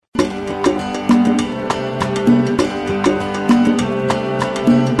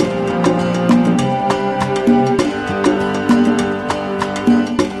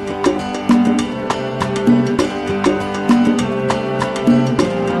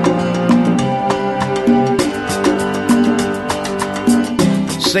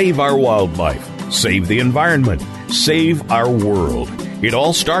save our wildlife, save the environment, save our world. It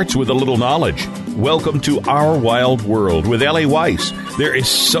all starts with a little knowledge. Welcome to Our Wild World with Ellie Weiss. There is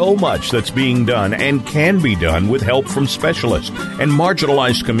so much that's being done and can be done with help from specialists and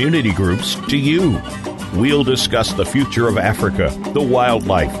marginalized community groups to you. We'll discuss the future of Africa, the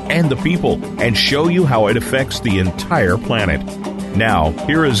wildlife, and the people, and show you how it affects the entire planet. Now,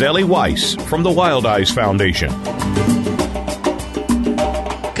 here is Ellie Weiss from the Wild Eyes Foundation.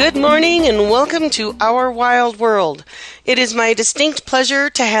 Good morning and welcome to Our Wild World. It is my distinct pleasure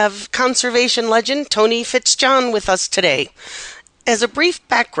to have conservation legend Tony Fitzjohn with us today. As a brief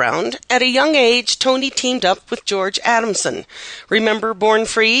background, at a young age, Tony teamed up with George Adamson, remember Born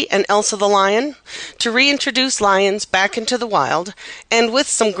Free and Elsa the Lion, to reintroduce lions back into the wild, and with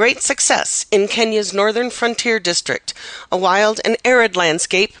some great success in Kenya's Northern Frontier District, a wild and arid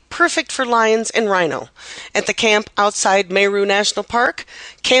landscape perfect for lions and rhino. At the camp outside Meru National Park,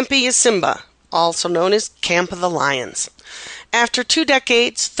 Campi Yasimba, also known as Camp of the Lions. After 2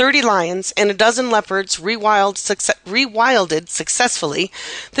 decades, 30 lions, and a dozen leopards rewilded successfully,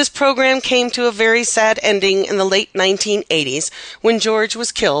 this program came to a very sad ending in the late 1980s when George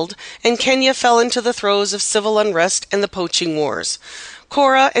was killed and Kenya fell into the throes of civil unrest and the poaching wars.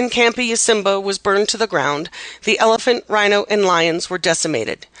 Kora and Campi Yasimba was burned to the ground. The elephant, rhino, and lions were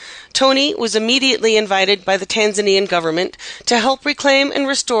decimated. Tony was immediately invited by the Tanzanian government to help reclaim and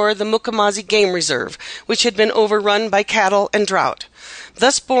restore the Mkomazi Game Reserve, which had been overrun by cattle and drought.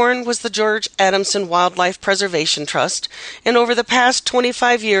 Thus born was the George Adamson Wildlife Preservation Trust, and over the past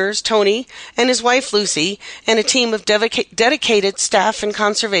 25 years, Tony and his wife Lucy and a team of dedicated staff and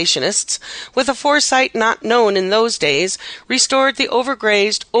conservationists, with a foresight not known in those days, restored the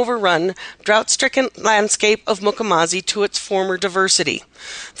overgrazed, overrun, drought-stricken landscape of Mkomazi to its former diversity.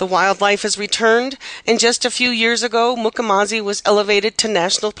 The wildlife has returned, and just a few years ago, Mkomazi was elevated to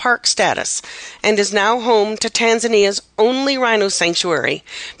national park status and is now home to Tanzania's only rhino sanctuary,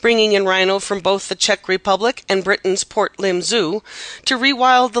 bringing in rhino from both the Czech Republic and Britain's Port Lim Zoo to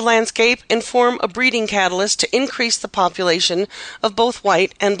rewild the landscape and form a breeding catalyst to increase the population of both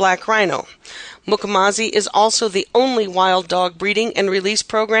white and black rhino. Mkomazi is also the only wild dog breeding and release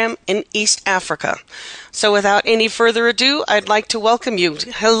program in East Africa. So without any further ado, I'd like to welcome you.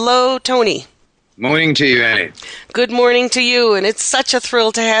 Hello, Tony. Morning to you, Ellie. Good morning to you, and it's such a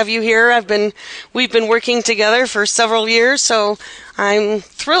thrill to have you here. We've been working together for several years, so I'm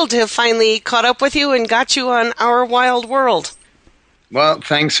thrilled to have finally caught up with you and got you on Our Wild World. Well,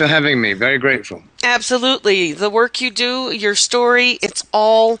 thanks for having me. Very grateful. Absolutely. The work you do, your story, it's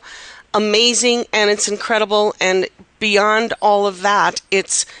all amazing and it's incredible, and beyond all of that,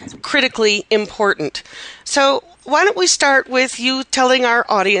 it's critically important. So why don't we start with you telling our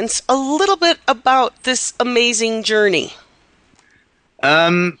audience a little bit about this amazing journey?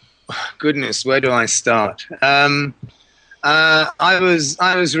 Goodness, where do I start? I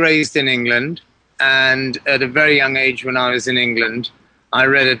was raised in England, and at a very young age when I was in England, I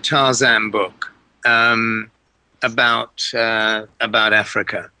read a Tarzan book about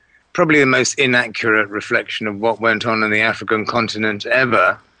Africa. Probably the most inaccurate reflection of what went on in the African continent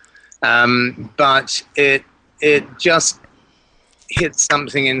ever. But it just hit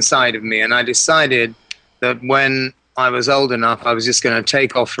something inside of me, and I decided that when I was old enough, I was just going to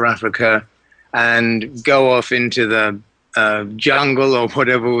take off for Africa and go off into the jungle or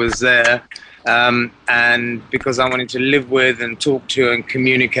whatever was there, and because I wanted to live with and talk to and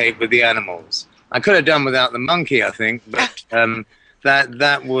communicate with the animals. I could have done without the monkey, I think, but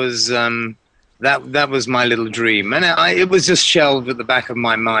that was my little dream, and it was just shelved at the back of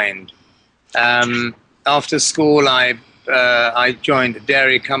my mind. After school, I joined a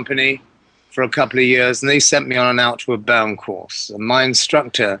dairy company for a couple of years, and they sent me on an outward bound course. And my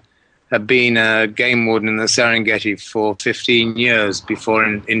instructor had been a game warden in the Serengeti for 15 years before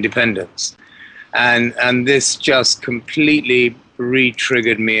independence, and this just completely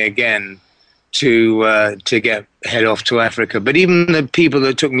re-triggered me again to head off to Africa. But even the people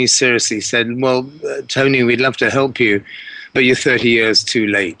that took me seriously said, well, Tony, we'd love to help you, but you're 30 years too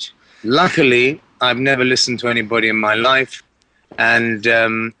late. Luckily, I've never listened to anybody in my life, and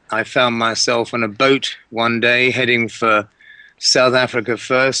I found myself on a boat one day heading for South Africa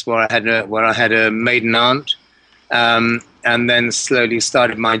first, where I had a maiden aunt, and then slowly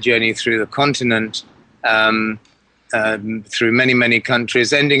started my journey through the continent, through many, many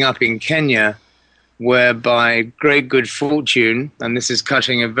countries, ending up in Kenya, where by great good fortune, and this is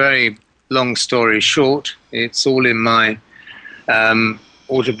cutting a very long story short, it's all in my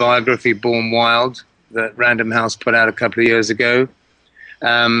autobiography, Born Wild, that Random House put out a couple of years ago.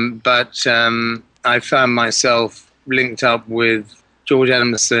 But I found myself linked up with George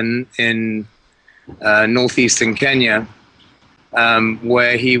Adamson in northeastern Kenya,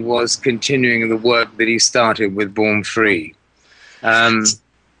 where he was continuing the work that he started with Born Free.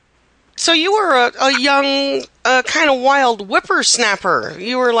 So you were a young, kind of wild whippersnapper.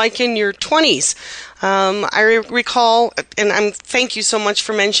 You were like in your 20s. I recall, and thank you so much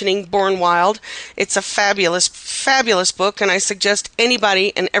for mentioning Born Wild. It's a fabulous, fabulous book, and I suggest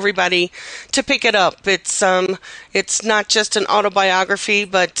anybody and everybody to pick it up. It's not just an autobiography,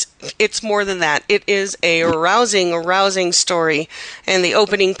 but it's more than that. It is a rousing story, and the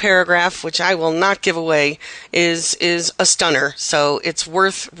opening paragraph, which I will not give away, is a stunner. So it's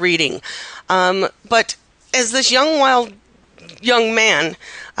worth reading. But as this young man,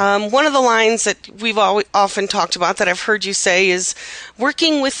 one of the lines that we've often talked about that I've heard you say is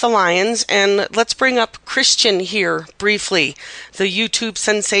working with the lions, and let's bring up Christian here briefly, the YouTube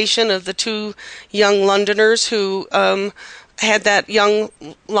sensation of the two young Londoners who had that young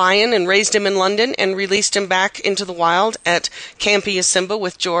lion and raised him in London and released him back into the wild at Camp Yasimba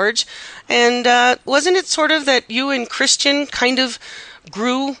with George. And wasn't it sort of that you and Christian kind of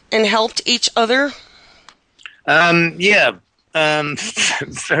grew and helped each other? Yeah.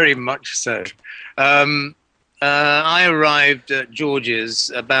 Very much so. I arrived at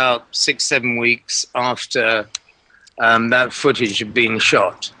George's about 6-7 weeks after that footage had been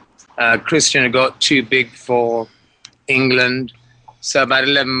shot. Christian had got too big for England, so about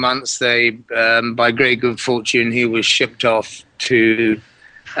 11 months, by great good fortune, he was shipped off to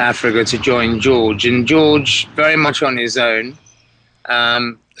Africa to join George. And George, very much on his own,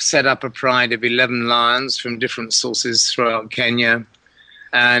 set up a pride of 11 lions from different sources throughout Kenya,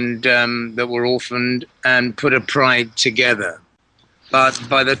 and that were orphaned, and put a pride together. But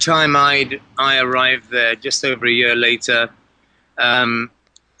by the time I arrived there, just over a year later,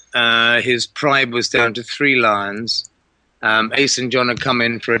 his pride was down to 3 lions. Ace and John had come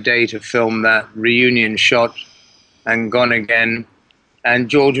in for a day to film that reunion shot and gone again. And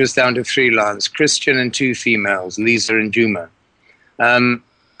George was down to 3 lions, Christian and 2 females, Lisa and Juma.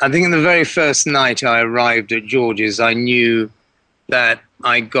 I think in the very first night I arrived at George's, I knew that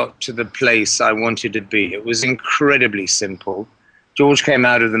I got to the place I wanted to be. It was incredibly simple. George came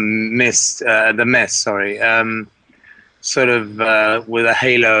out of the mess, sort of with a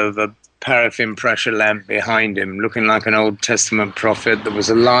halo of a paraffin pressure lamp behind him, looking like an Old Testament prophet. There was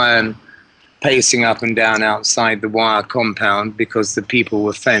a lion pacing up and down outside the wire compound because the people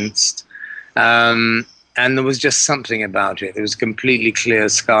were fenced. And there was just something about it. It was completely clear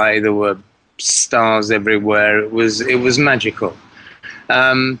sky. There were stars everywhere. It was magical.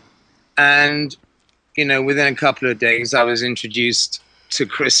 And, you know, within a couple of days, I was introduced to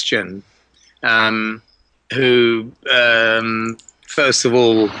Christian, who, first of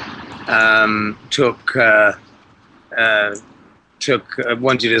all,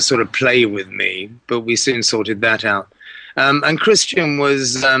 wanted to sort of play with me, but we soon sorted that out. And Christian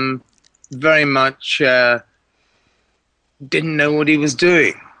was very much didn't know what he was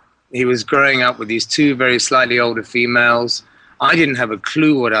doing. He was growing up with these 2 very slightly older females. I didn't have a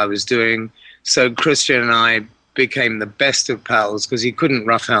clue what I was doing. So Christian and I became the best of pals because he couldn't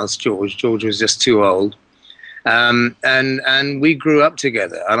roughhouse George. George was just too old. And we grew up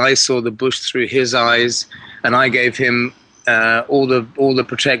together. And I saw the bush through his eyes, and I gave him all the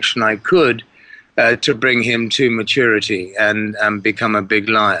protection I could to bring him to maturity and become a big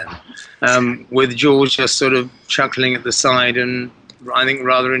lion. With George just sort of chuckling at the side and I think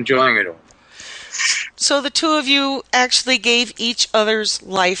rather enjoying it all. So the two of you actually gave each other's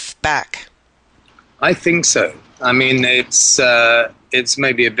life back? I think so. I mean, it's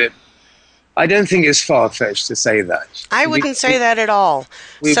maybe a bit... I don't think it's far-fetched to say that. I wouldn't say that at all.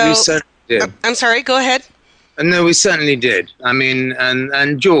 We certainly did. I'm sorry, go ahead. No, we certainly did. I mean,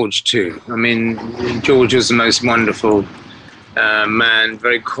 and George too. I mean, George was the most wonderful man,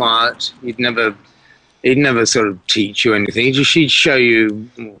 very quiet. He'd never sort of teach you anything. He'd show you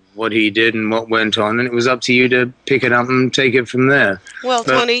what he did and what went on, and it was up to you to pick it up and take it from there. Well,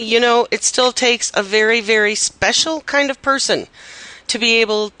 Tony, you know, it still takes a very, very special kind of person to be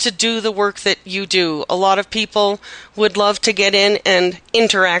able to do the work that you do. A lot of people would love to get in and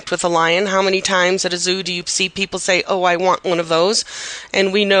interact with a lion. How many times at a zoo do you see people say, "Oh, I want one of those"?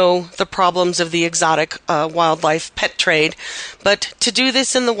 And we know the problems of the exotic wildlife pet trade. But to do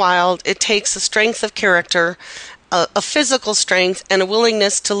this in the wild, it takes a strength of character, a physical strength, and a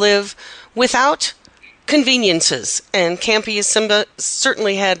willingness to live without conveniences. And Camp Yasimba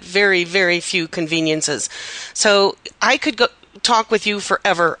certainly had very, very few conveniences. So I could talk with you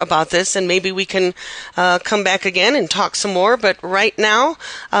forever about this, and maybe we can come back again and talk some more. But right now,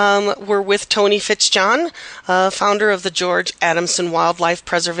 we're with Tony Fitzjohn, founder of the George Adamson Wildlife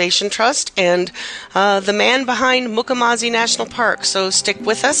Preservation Trust, and the man behind Mkomazi National Park. So stick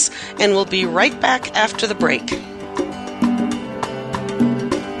with us, and we'll be right back after the break.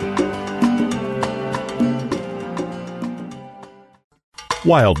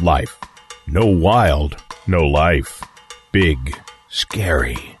 Wildlife. No wild, no life. Big,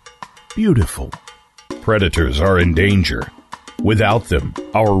 scary, beautiful. Predators are in danger. Without them,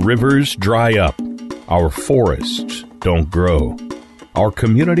 our rivers dry up. Our forests don't grow. Our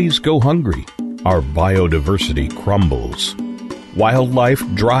communities go hungry. Our biodiversity crumbles. Wildlife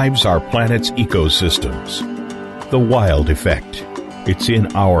drives our planet's ecosystems. The wild effect. It's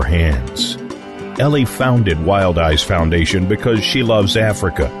in our hands. Ellie founded Wild Eyes Foundation because she loves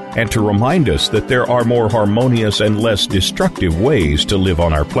Africa and to remind us that there are more harmonious and less destructive ways to live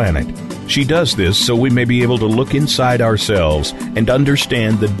on our planet. She does this so we may be able to look inside ourselves and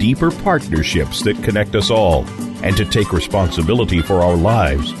understand the deeper partnerships that connect us all, and to take responsibility for our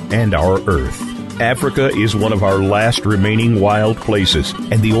lives and our Earth. Africa is one of our last remaining wild places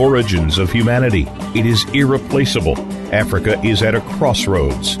and the origins of humanity. It is irreplaceable. Africa is at a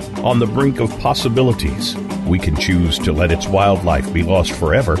crossroads, on the brink of possibilities. We can choose to let its wildlife be lost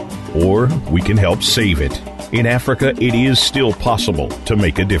forever, or we can help save it. In Africa, it is still possible to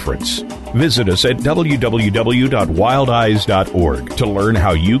make a difference. Visit us at www.wildeyes.org to learn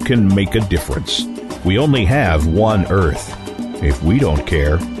how you can make a difference. We only have one Earth. If we don't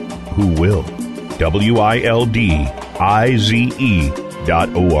care, who will?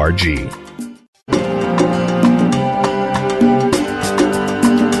 WildlifeNOW.org.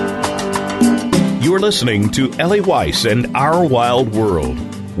 You're listening to Ellie Weiss and Our Wild World.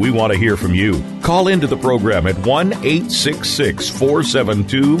 We want to hear from you. Call into the program at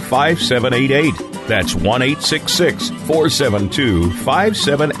 1-866-472-5788. That's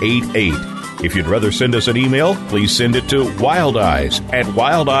 1-866-472-5788. If you'd rather send us an email, please send it to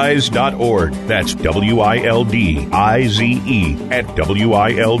wildeyes@wildeyes.org. That's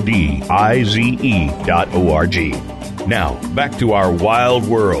WILDIZE@WILDIZE.org. Now, back to our wild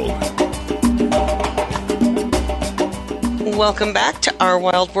world. Welcome back to Our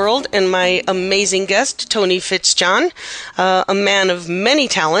Wild World and my amazing guest, Tony Fitzjohn, a man of many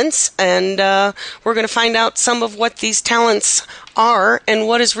talents, and we're going to find out some of what these talents are and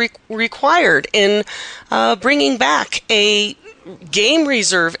what is required in bringing back a game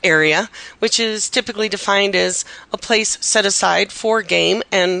reserve area, which is typically defined as a place set aside for game,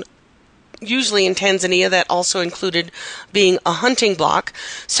 and usually in Tanzania that also included being a hunting block.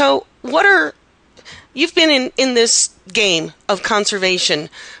 So you've been in this game of conservation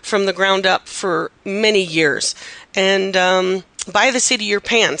from the ground up for many years, and by the seat of your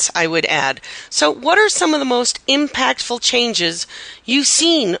pants, I would add. So what are some of the most impactful changes you've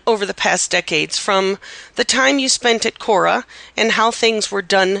seen over the past decades, from the time you spent at Kora and how things were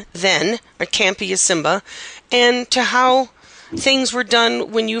done then, at Camp Yasimba, and to how things were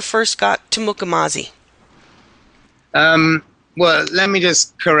done when you first got to Mkomazi? Well, let me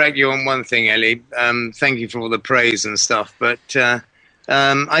just correct you on one thing, Ellie. Thank you for all the praise and stuff. But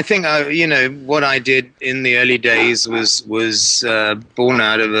I think, what I did in the early days was born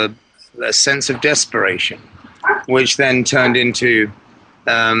out of a sense of desperation, which then turned into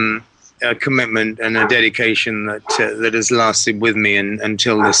a commitment and a dedication that has lasted with me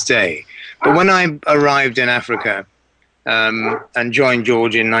until this day. But when I arrived in Africa and joined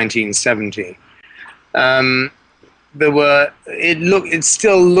George in 1970, it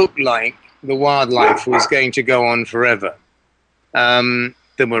still looked like the wildlife was going to go on forever.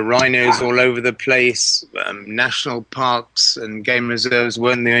 There were rhinos all over the place. National parks and game reserves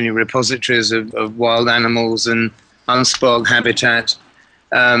weren't the only repositories of wild animals and unspoiled habitat.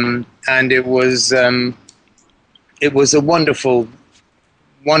 And it was a wonderful,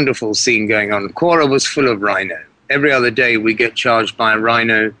 wonderful scene going on. Kora was full of rhino. Every other day we get charged by a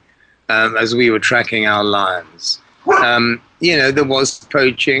rhino as we were tracking our lions. There was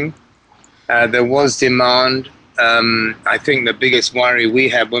poaching, there was demand. I think the biggest worry we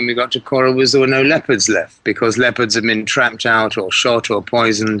had when we got to Kora was there were no leopards left, because leopards had been trapped out or shot or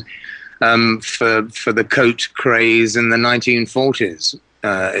poisoned for the coat craze in the 1940s,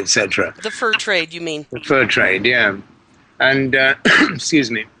 etc. The fur trade, you mean? The fur trade, yeah. And,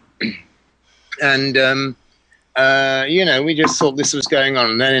 excuse me. And, we just thought this was going on.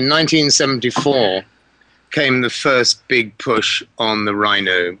 And then in 1974... came the first big push on the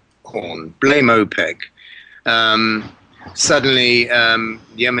rhino horn, blame OPEC. Suddenly,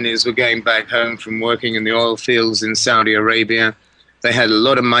 Yemenis were going back home from working in the oil fields in Saudi Arabia. They had a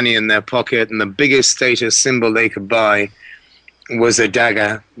lot of money in their pocket, and the biggest status symbol they could buy was a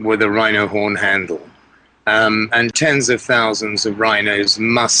dagger with a rhino horn handle. And tens of thousands of rhinos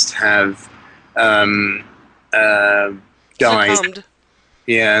must have died. Succumbed.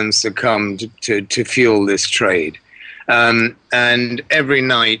 Yeah, and succumbed to fuel this trade. And every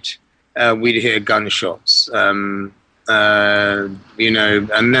night we'd hear gunshots. And then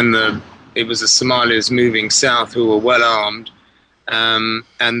it was the Somalis moving south who were well armed,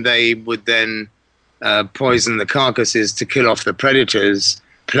 and they would then poison the carcasses to kill off the predators,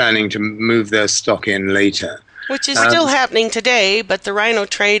 planning to move their stock in later. Which is still happening today, but the rhino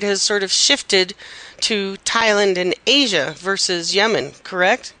trade has sort of shifted to Thailand and Asia versus Yemen,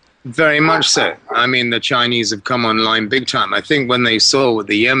 correct? Very much so. I mean, the Chinese have come online big time. I think when they saw what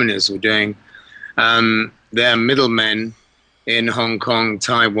the Yemenis were doing, their middlemen in Hong Kong,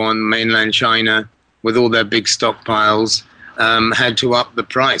 Taiwan, mainland China, with all their big stockpiles, had to up the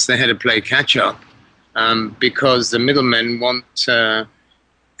price. They had to play catch-up because the middlemen want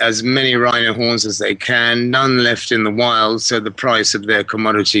as many rhino horns as they can, none left in the wild, so the price of their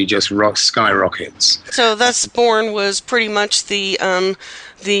commodity just skyrockets. So thus born was pretty much the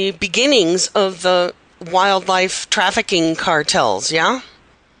beginnings of the wildlife trafficking cartels, yeah?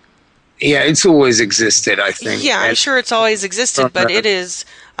 Yeah, it's always existed, I think. Yeah, I'm sure it's always existed, but it is,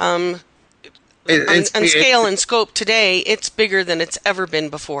 on scale and scope today, it's bigger than it's ever been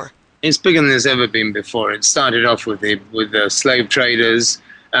before. It's bigger than it's ever been before. It started off with the slave traders,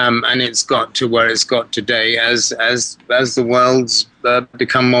 and it's got to where it's got today as the world's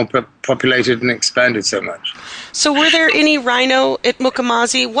become more populated and expanded so much. So were there any rhino at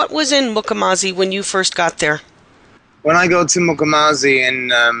Mkomazi? What was in Mkomazi when you first got there? When I got to Mkomazi in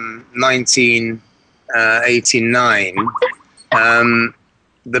 1989,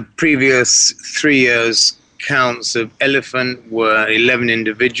 the previous 3 years' counts of elephant were 11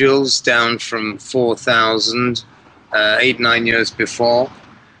 individuals, down from 4,000 8-9 years before.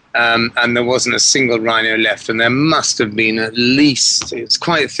 And there wasn't a single rhino left, and there must have been at least, it's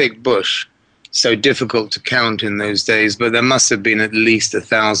quite a thick bush, so difficult to count in those days, but there must have been at least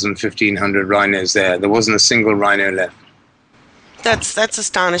 1,000, 1,500 rhinos there. There wasn't a single rhino left. That's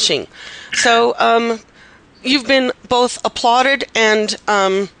astonishing. So you've been both applauded and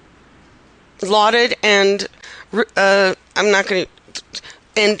lauded and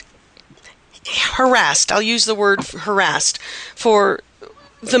and harassed. I'll use the word harassed for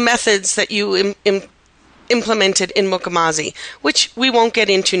the methods that you implemented in Mkomazi, which we won't get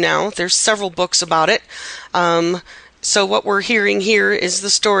into now. There's several books about it. So what we're hearing here is the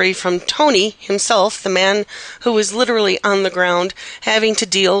story from Tony himself, the man who was literally on the ground having to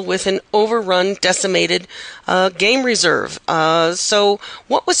deal with an overrun, decimated game reserve. So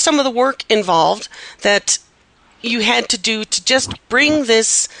what was some of the work involved that you had to do to just bring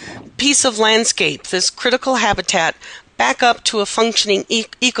this piece of landscape, this critical habitat, back up to a functioning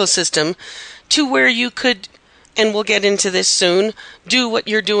ecosystem to where you could, and we'll get into this soon, do what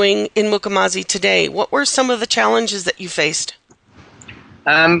you're doing in Mkomazi today? What were some of the challenges that you faced?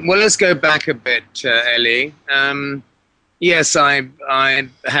 Well, let's go back a bit, Ellie. Yes, I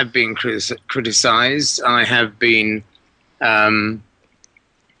have been criticized. I have been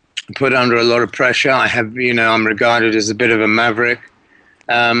put under a lot of pressure. I'm regarded as a bit of a maverick.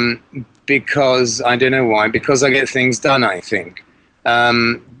 Because I don't know why, because I get things done, I think.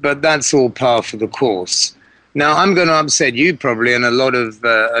 But that's all par for the course. Now, I'm going to upset you probably and a lot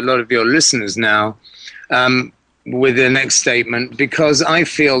of your listeners now with the next statement, because I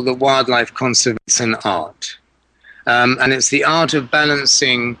feel that wildlife conservation is an art. And it's the art of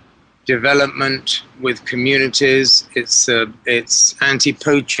balancing development with communities. It's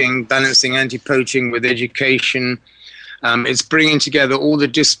anti-poaching, balancing anti-poaching with education. It's bringing together all the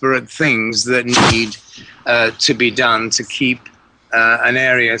disparate things that need to be done to keep an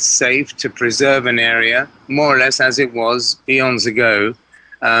area safe, to preserve an area, more or less as it was eons ago,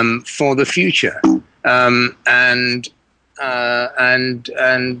 for the future, and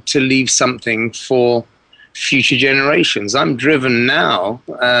to leave something for future generations. I'm driven now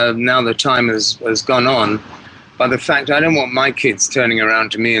the time has gone on, by the fact I don't want my kids turning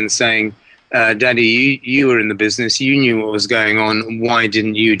around to me and saying, Daddy, you were in the business, you knew what was going on, why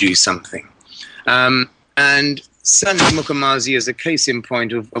didn't you do something? And certainly Mkomazi is a case in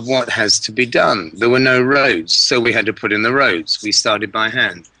point of what has to be done. There were no roads, so we had to put in the roads. We started by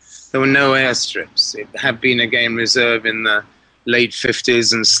hand. There were no airstrips. It had been a game reserve in the late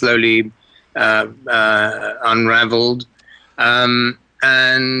 50s and slowly unraveled.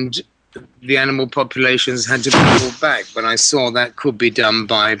 And the animal populations had to be pulled back, but I saw that could be done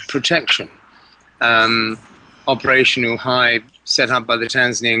by protection. Operation Uhai, set up by the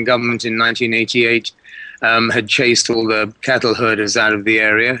Tanzanian government in 1988, had chased all the cattle herders out of the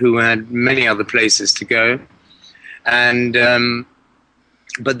area who had many other places to go. And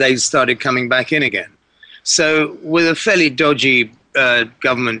but they started coming back in again. So with a fairly dodgy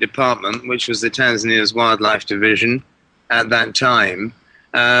government department, which was the Tanzania's Wildlife Division at that time,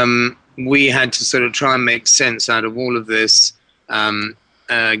 we had to sort of try and make sense out of all of this,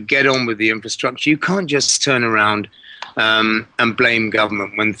 get on with the infrastructure. You can't just turn around and blame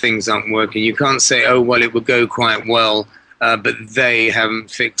government when things aren't working. You can't say, oh, well, it would go quite well, but they haven't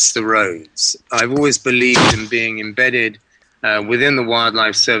fixed the roads. I've always believed in being embedded within the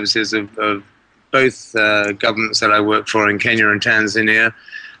wildlife services of both governments that I work for in Kenya and Tanzania.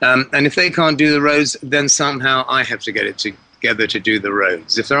 And if they can't do the roads, then somehow I have to get it together to do the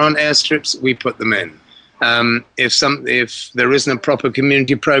roads. If there aren't airstrips, we put them in. If there isn't a proper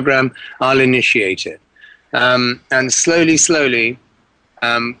community program, I'll initiate it. And slowly,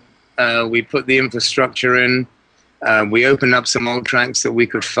 we put the infrastructure in. We opened up some old tracks that we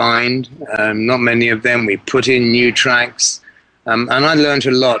could find, not many of them. We put in new tracks. And I learned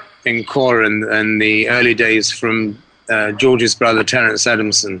a lot in Kora in the early days from George's brother, Terence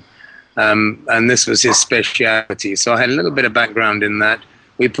Adamson. And this was his speciality. So I had a little bit of background in that.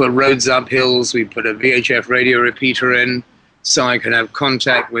 We put roads up hills. We put a VHF radio repeater in so I could have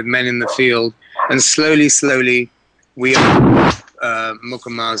contact with men in the field. And slowly, we opened up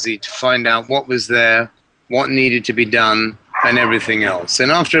Mkomazi to find out what was there, what needed to be done, and everything else.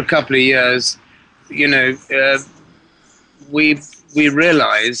 And after a couple of years, you know, we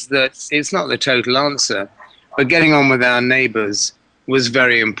realized that it's not the total answer, but getting on with our neighbors was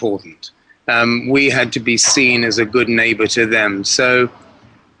very important. We had to be seen as a good neighbor to them. So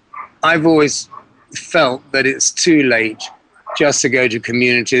I've always felt that it's too late just to go to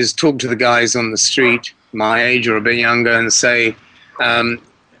communities, talk to the guys on the street, my age or a bit younger, and say,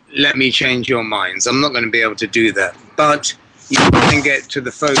 let me change your minds. I'm not going to be able to do that. But you can get to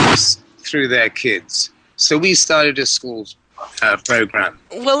the folks through their kids. So we started a school program.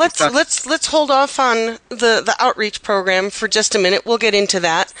 Well, let's hold off on the outreach program for just a minute. We'll get into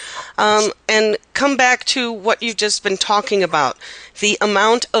that, and come back to what you've just been talking about, the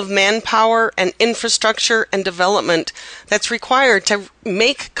amount of manpower and infrastructure and development that's required to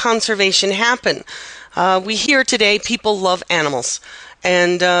make conservation happen. We hear today people love animals.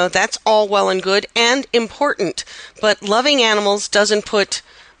 And that's all well and good and important, but loving animals doesn't put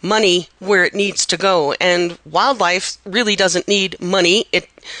money where it needs to go, and wildlife really doesn't need money. It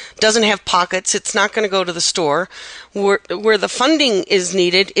doesn't have pockets. It's not going to go to the store. Where the funding is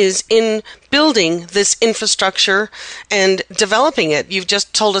needed is in building this infrastructure and developing it. You've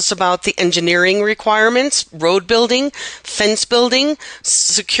just told us about the engineering requirements, road building, fence building,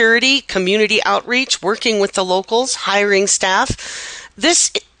 security, community outreach, working with the locals, hiring staff.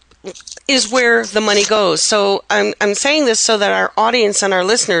 This is where the money goes. So I'm saying this so that our audience and our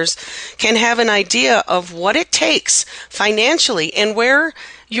listeners can have an idea of what it takes financially and where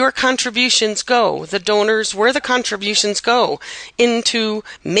your contributions go, the donors, where the contributions go into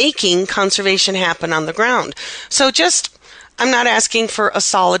making conservation happen on the ground. So I'm not asking for a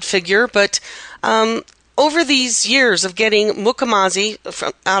solid figure, but over these years of getting Mkomazi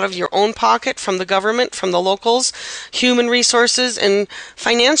out of your own pocket, from the government, from the locals, human resources and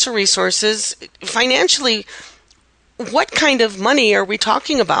financial resources, financially, what kind of money are we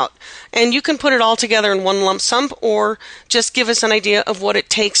talking about? And you can put it all together in one lump sum, or just give us an idea of what it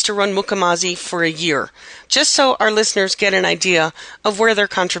takes to run Mkomazi for a year, just so our listeners get an idea of where their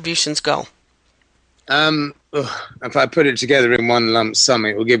contributions go. If I put it together in one lump sum,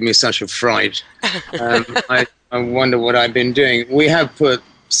 it will give me such a fright. I wonder what I've been doing. We have put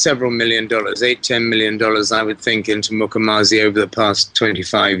several $1 million, $8-10 million, I would think, into Mkomazi over the past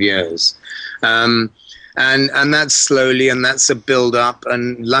 25 years. And that's slowly, and that's a build-up.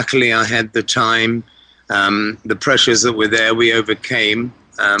 And luckily, I had the time. The pressures that were there, we overcame.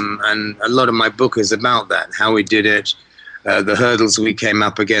 And a lot of my book is about that, how we did it. The hurdles we came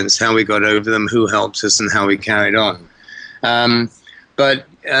up against, how we got over them, who helped us, and how we carried on. But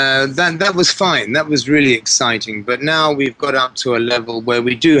that was fine. That was really exciting. But now we've got up to a level where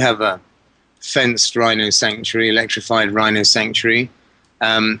we do have a fenced rhino sanctuary, electrified rhino sanctuary,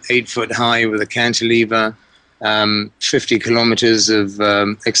 8 foot high with a cantilever, 50 kilometers of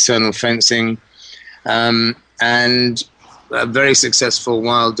external fencing, and a very successful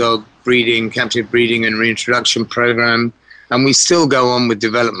wild dog breeding, captive breeding and reintroduction program. And we still go on with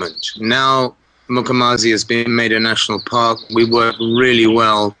development. Now Mkomazi has been made a national park. We work really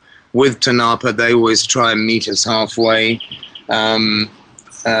well with TANAPA. They always try and meet us halfway, Tanzania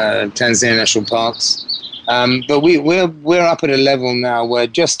National Parks. But we're up at a level now where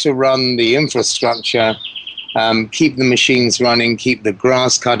just to run the infrastructure, keep the machines running, keep the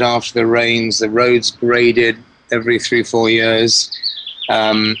grass cut after the rains, the roads graded every 3-4 years,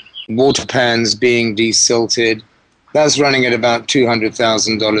 water pans being desilted, that's running at about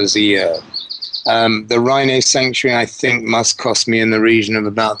 $200,000 a year. The rhino sanctuary, I think, must cost me in the region of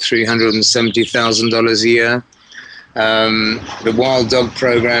about $370,000 a year. The wild dog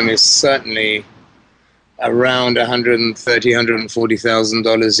program is certainly around $130,000,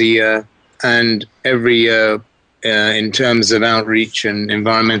 $140,000 a year. And every year, in terms of outreach and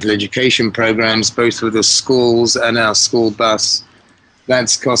environmental education programs, both with the schools and our school bus,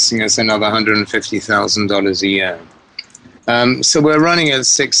 that's costing us another $150,000 a year. So we're running at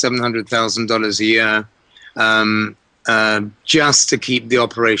 $600,000-$700,000 a year just to keep the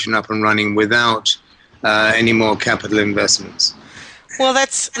operation up and running without any more capital investments. Well,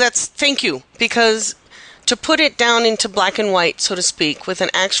 that's thank you, because to put it down into black and white, so to speak, with an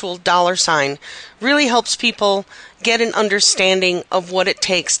actual dollar sign, really helps people get an understanding of what it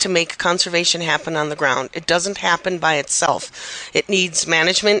takes to make conservation happen on the ground. It doesn't happen by itself. It needs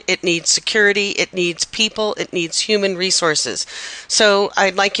management, it needs security, it needs people, it needs human resources. So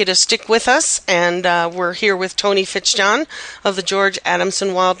I'd like you to stick with us, and we're here with Tony Fitzjohn of the George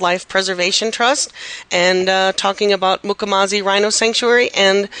Adamson Wildlife Preservation Trust, and talking about Mkomazi Rhino Sanctuary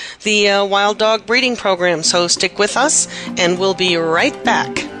and the wild dog breeding program. So stick with us, and we'll be right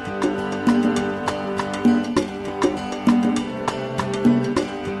back.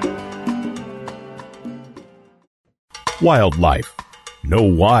 Wildlife. No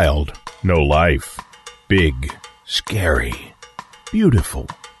wild, no life. Big, scary, beautiful.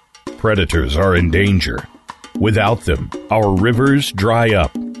 Predators are in danger. Without them, our rivers dry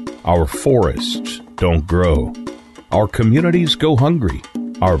up. Our forests don't grow. Our communities go hungry.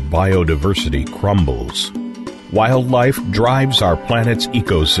 Our biodiversity crumbles. Wildlife drives our planet's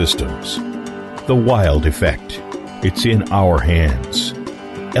ecosystems. The wild effect. It's in our hands.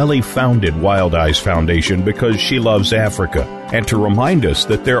 Ellie founded Wild Eyes Foundation because she loves Africa, and to remind us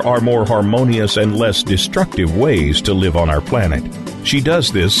that there are more harmonious and less destructive ways to live on our planet. She does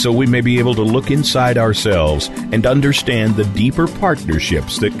this so we may be able to look inside ourselves and understand the deeper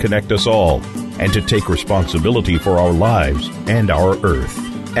partnerships that connect us all, and to take responsibility for our lives and our Earth.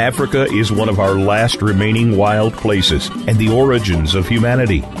 Africa is one of our last remaining wild places and the origins of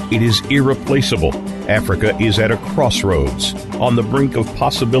humanity. It is irreplaceable. Africa is at a crossroads, on the brink of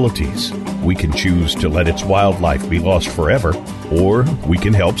possibilities. We can choose to let its wildlife be lost forever, or we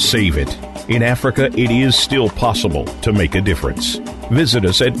can help save it. In Africa, it is still possible to make a difference. Visit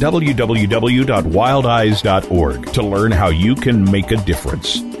us at www.wildeyes.org to learn how you can make a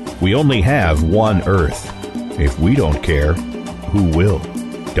difference. We only have one Earth. If we don't care, who will?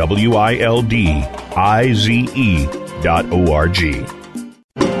 WildIze.org.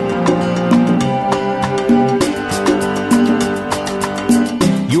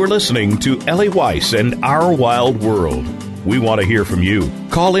 You're listening to Ellie Weiss and Our Wild World. We want to hear from you.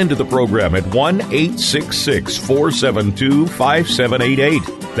 Call into the program at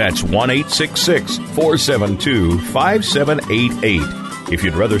 1-866-472-5788. That's 1-866-472-5788. If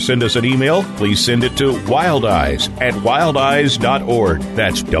you'd rather send us an email, please send it to wildeyes@wildeyes.org.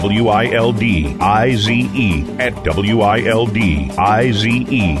 That's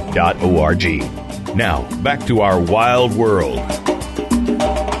WILDIZE@WILDIZE.org. Now, back to our wild world.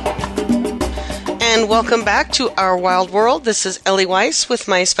 And welcome back to Our Wild World. This is Ellie Weiss with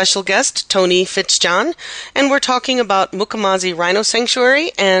my special guest, Tony Fitzjohn, and we're talking about Mkomazi Rhino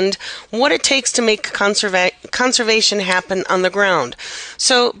Sanctuary and what it takes to make conservation happen on the ground.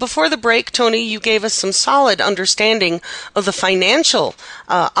 So before the break, Tony, you gave us some solid understanding of the financial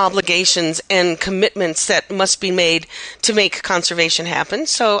obligations and commitments that must be made to make conservation happen.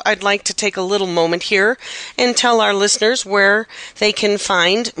 So I'd like to take a little moment here and tell our listeners where they can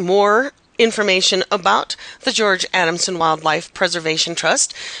find more information about the George Adamson Wildlife Preservation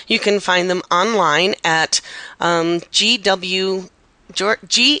Trust. You can find them online at GAWPT.org.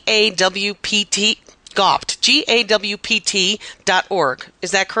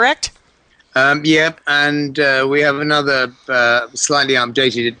 Is that correct? Yep, and we have another slightly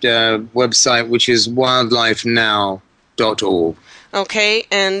updated website, which is WildlifeNOW.org. Okay,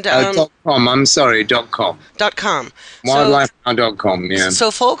 and .com. I'm sorry, .com. .com. WildlifeNOW.com. Yeah.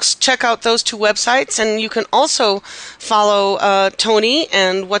 So, folks, check out those two websites, and you can also follow Tony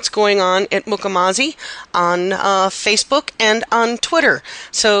and what's going on at Mkomazi on Facebook and on Twitter.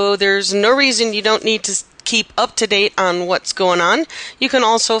 So there's no reason you don't need keep up to date on what's going on. You can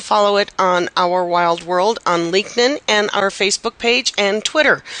also follow it on Our Wild World on LinkedIn and our Facebook page and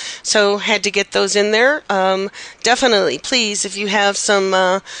Twitter. So had to get those in there. Definitely, please, if you have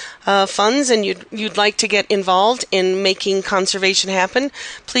some funds and you'd like to get involved in making conservation happen,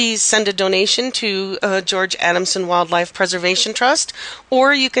 please send a donation to George Adamson Wildlife Preservation Trust,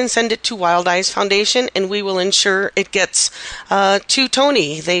 or you can send it to Wild Eyes Foundation, and we will ensure it gets to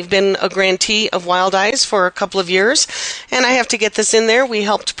Tony. They've been a grantee of Wild Eyes for a couple of years, and I have to get this in there. We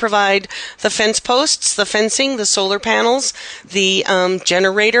helped provide the fence posts, the fencing, the solar panels, the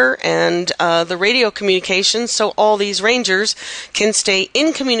generator, and the radio communications, so all these rangers can stay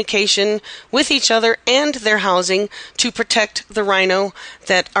in communication with each other and their housing to protect the rhino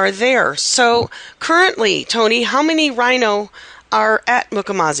that are there. So currently, Tony, how many rhino are at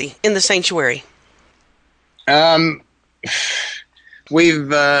Mkomazi in the sanctuary?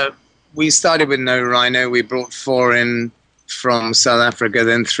 We started with no rhino. We brought 4 in from South Africa,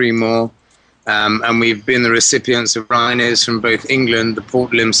 then 3 more. And we've been the recipients of rhinos from both England, the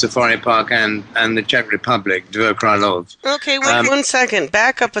Port Lim Safari Park, and the Czech Republic, Dvor Králové. Okay, wait 1 second.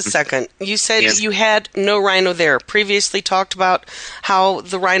 Back up a second. You said you had no rhino there. Previously talked about how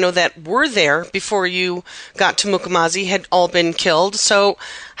the rhino that were there before you got to Mkomazi had all been killed. So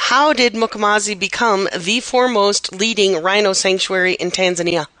how did Mkomazi become the foremost leading rhino sanctuary in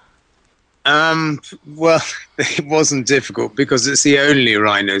Tanzania? Well, it wasn't difficult because it's the only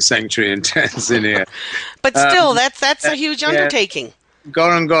rhino sanctuary in Tanzania. But still, that's a huge undertaking.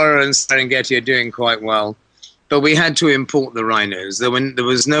 Ngorongoro and Serengeti are doing quite well, but we had to import the rhinos. There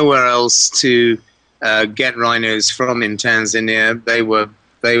was nowhere else to get rhinos from in Tanzania. They were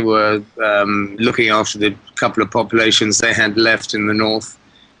looking after the couple of populations they had left in the north.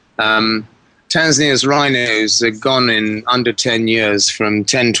 Tanzania's rhinos have gone in under 10 years from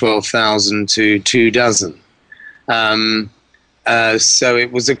 12,000 to 2 dozen. So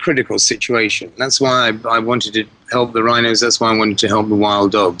it was a critical situation. That's why I wanted to help the rhinos. That's why I wanted to help the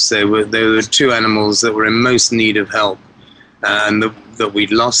wild dogs. They were the 2 animals that were in most need of help and that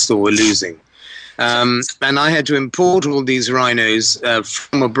we'd lost or were losing. And I had to import all these rhinos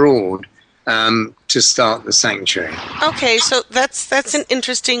from abroad to start the sanctuary. Okay, so that's an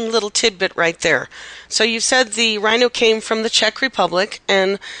interesting little tidbit right there. So you said the rhino came from the Czech Republic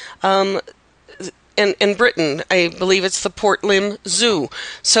and Britain. I believe it's the Port Lim Zoo.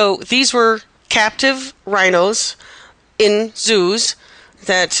 So these were captive rhinos in zoos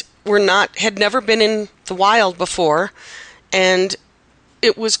that had never been in the wild before, and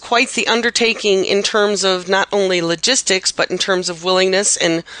it was quite the undertaking in terms of not only logistics, but in terms of willingness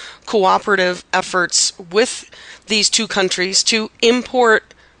and cooperative efforts with these 2 countries to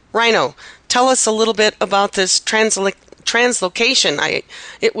import rhino. Tell us a little bit about this translocation.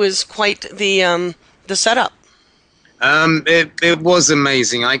 It was quite the setup. It was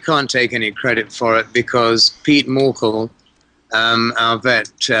amazing. I can't take any credit for it because Pete Morkel, our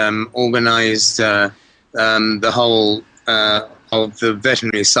vet, organized the whole of the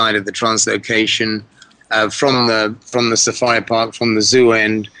veterinary side of the translocation from the safari park, from the zoo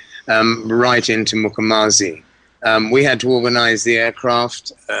end, right into Mkomazi. We had to organize the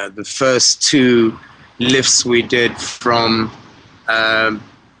aircraft. The first 2 lifts we did from the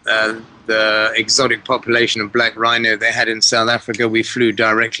exotic population of black rhino they had in South Africa, we flew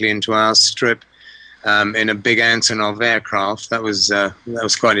directly into our strip in a big Antonov aircraft. That was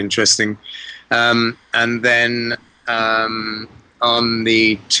quite interesting. And then on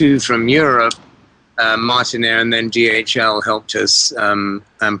the 2 from Europe, Martinair and then DHL helped us and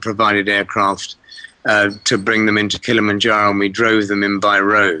provided aircraft to bring them into Kilimanjaro, and we drove them in by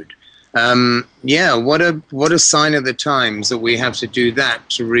road. What a sign of the times that we have to do that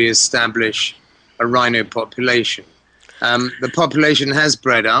to reestablish a rhino population. The population has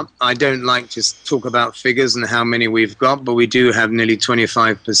bred up. I don't like to talk about figures and how many we've got, but we do have nearly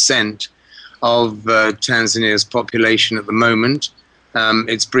 25% of Tanzania's population at the moment.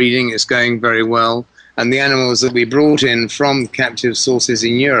 It's breeding, it's going very well, and the animals that we brought in from captive sources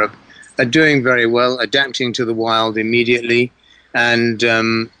in Europe are doing very well, adapting to the wild immediately, and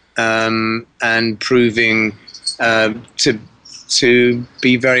proving to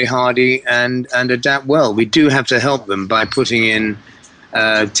be very hardy and adapt well. We do have to help them by putting in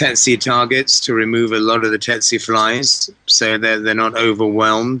tsetse targets to remove a lot of the tsetse flies, so they're not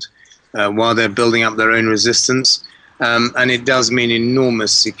overwhelmed while they're building up their own resistance. And it does mean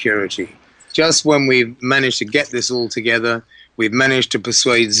enormous security. Just when we've managed to get this all together, we've managed to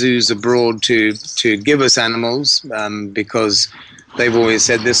persuade zoos abroad to give us animals because they've always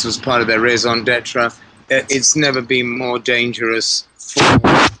said this was part of their raison d'etre. It's never been more dangerous for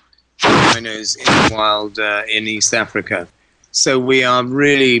rhinos in the wild in East Africa. So we are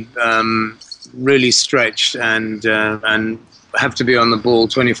really, really stretched and have to be on the ball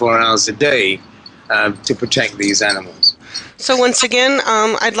 24 hours a day to protect these animals. So once again,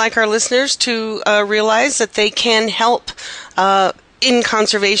 I'd like our listeners to realize that they can help in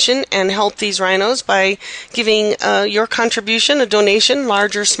conservation and help these rhinos by giving your contribution, a donation,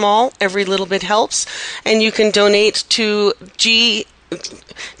 large or small. Every little bit helps. And you can donate to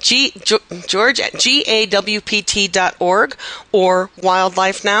George at GAWPT.org or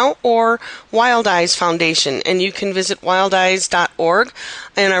WildlifeNOW or Wild Eyes Foundation. And you can visit wildeyes.org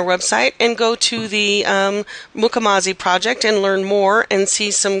on our website and go to the Mkomazi project and learn more and see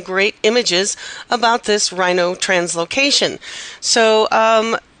some great images about this rhino translocation. So,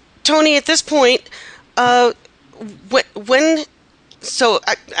 Tony, at this point, So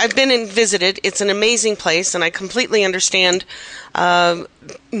I've been and visited. It's an amazing place, and I completely understand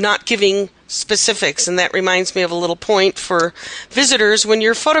not giving specifics, and that reminds me of a little point for visitors. When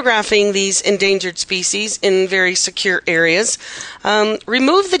you're photographing these endangered species in very secure areas,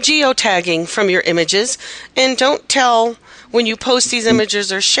 remove the geotagging from your images, and don't tell, when you post these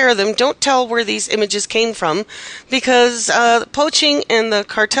images or share them, don't tell where these images came from, because poaching and the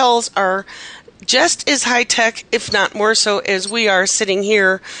cartels are just as high-tech, if not more so, as we are sitting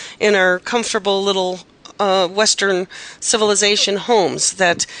here in our comfortable little Western civilization homes,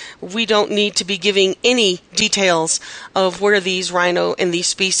 that we don't need to be giving any details of where these rhino and these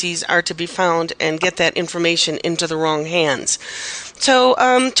species are to be found and get that information into the wrong hands. So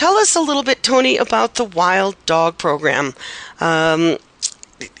tell us a little bit, Tony, about the Wild Dog Program.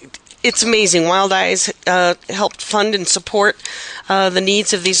 It's amazing. Wild Eyes helped fund and support the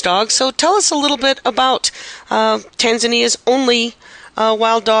needs of these dogs. So tell us a little bit about Tanzania's only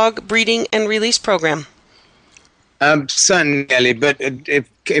wild dog breeding and release program. Certainly, Ellie, but if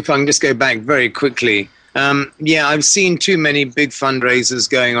I can just go back very quickly, I've seen too many big fundraisers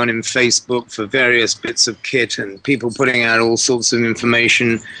going on in Facebook for various bits of kit and people putting out all sorts of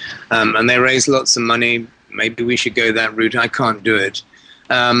information, and they raise lots of money. Maybe we should go that route. I can't do it.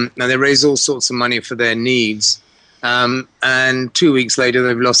 Now, they raise all sorts of money for their needs, and 2 weeks later,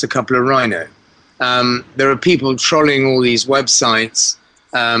 they've lost a couple of rhino. There are people trolling all these websites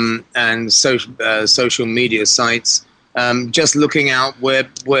and social media sites, just looking out where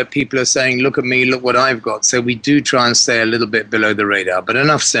people are saying, look at me, look what I've got. So we do try and stay a little bit below the radar, but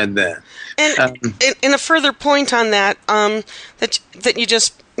enough said there. And a further point on that, that you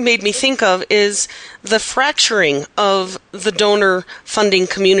just made me think of, is the fracturing of the donor funding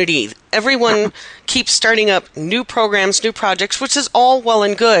community. Everyone keeps starting up new programs, new projects, which is all well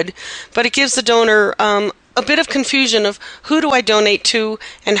and good, but it gives the donor a bit of confusion of who do I donate to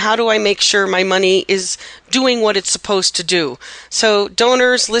and how do I make sure my money is doing what it's supposed to do. So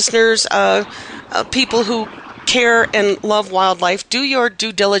donors, listeners, people who care and love wildlife, do your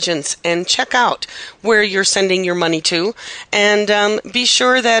due diligence and check out where you're sending your money to, and be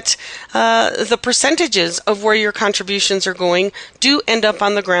sure that the percentages of where your contributions are going do end up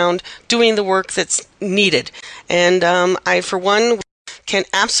on the ground doing the work that's needed. And I, for one, can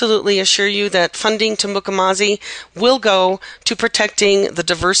absolutely assure you that funding to Mkomazi will go to protecting the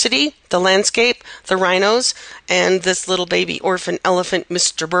diversity, the landscape, the rhinos, and this little baby orphan elephant,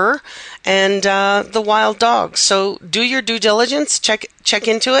 Mr. Burr, and the wild dogs. So do your due diligence, check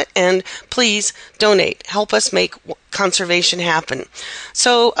into it, and please donate. Help us make conservation happen.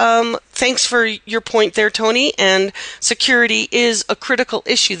 So thanks for your point there, Tony. And security is a critical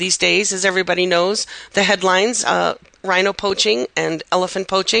issue these days, as everybody knows. The headlines, rhino poaching and elephant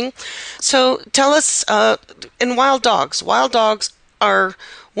poaching. So tell us, in wild dogs are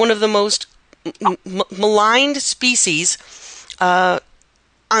one of the most maligned species on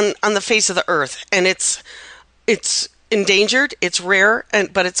the face of the earth, and it's endangered, it's rare,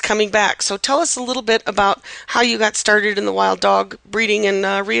 but it's coming back. So tell us a little bit about how you got started in the wild dog breeding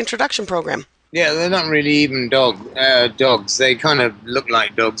and reintroduction program. Yeah, they're not really even dogs. They kind of look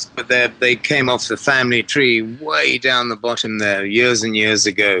like dogs, but they came off the family tree way down the bottom there years and years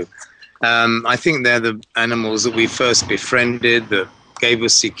ago. I think they're the animals that we first befriended, that gave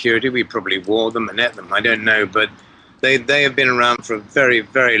us security. We probably wore them and ate them, I don't know, but they have been around for a very,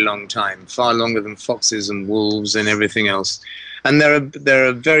 very long time, far longer than foxes and wolves and everything else. And they're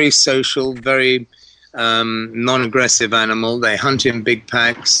a very social, very non-aggressive animal. They hunt in big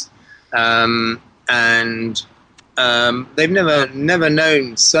packs. And they've never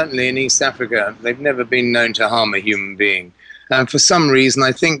known, certainly in East Africa, they've never been known to harm a human being. For some reason,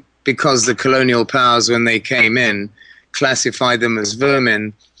 I think because the colonial powers, when they came in, classified them as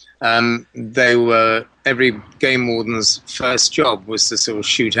vermin, they were every game warden's first job was to sort of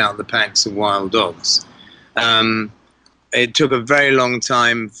shoot out the packs of wild dogs. It took a very long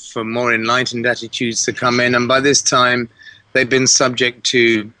time for more enlightened attitudes to come in, and by this time they've been subject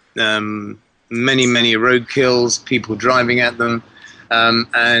to many, many road kills, people driving at them,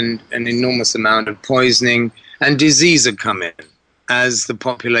 and an enormous amount of poisoning, and disease had come in as the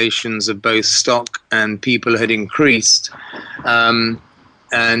populations of both stock and people had increased,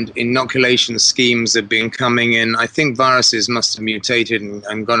 and inoculation schemes have been coming in. I think viruses must have mutated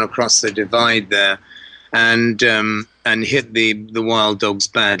and gone across the divide there, and hit the wild dogs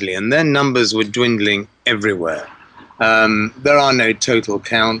badly, and their numbers were dwindling everywhere. There are no total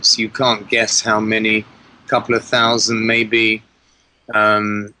counts. You can't guess how many, couple of thousand maybe,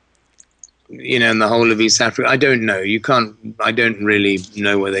 in the whole of East Africa. I don't know. I don't really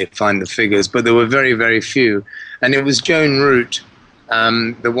know where they find the figures, but there were very, very few. And it was Joan Root,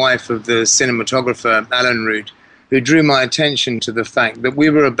 the wife of the cinematographer Alan Root, who drew my attention to the fact that we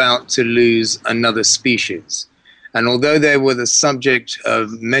were about to lose another species. And although they were the subject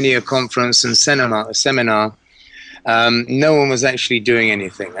of many a conference and seminar, no one was actually doing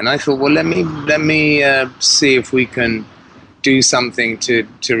anything. And I thought, well, let me see if we can do something to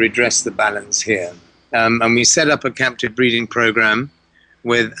redress the balance here. And we set up a captive breeding program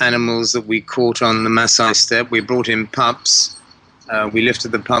with animals that we caught on the Maasai steppe. We brought in pups. We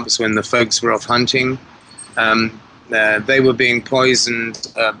lifted the pups when the folks were off hunting. They were being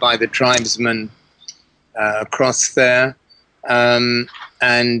poisoned by the tribesmen across there.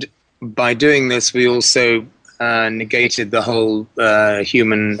 And by doing this, we also negated the whole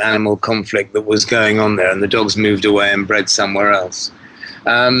human-animal conflict that was going on there, and the dogs moved away and bred somewhere else.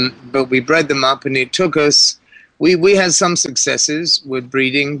 But we bred them up, and it took us, we had some successes with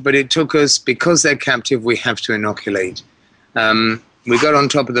breeding, but it took us, because they're captive, we have to inoculate. We got on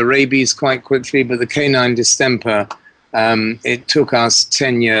top of the rabies quite quickly, but the canine distemper, it took us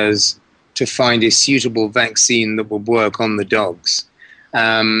 10 years to find a suitable vaccine that would work on the dogs,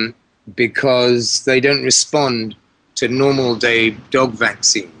 because they don't respond to normal day dog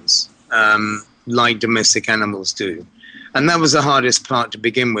vaccines like domestic animals do. And that was the hardest part to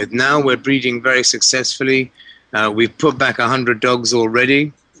begin with. Now we're breeding very successfully. We've put back 100 dogs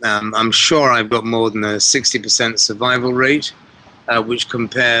already. I'm sure I've got more than a 60% survival rate, which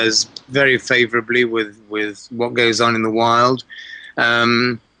compares very favorably with what goes on in the wild.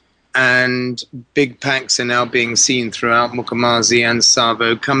 And big packs are now being seen throughout Mkomazi and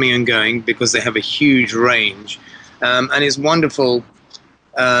Tsavo, coming and going because they have a huge range. And it's wonderful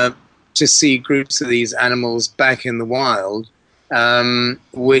to see groups of these animals back in the wild,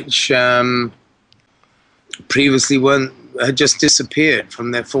 which previously had just disappeared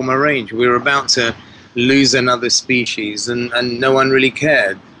from their former range. We were about to lose another species, and no one really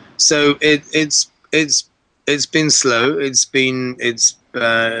cared. So it's been slow. It's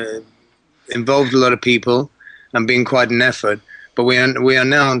involved a lot of people and been quite an effort. But we are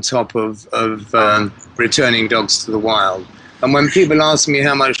now on top of returning dogs to the wild. And when people ask me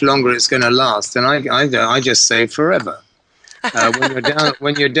how much longer it's going to last, and I just say forever.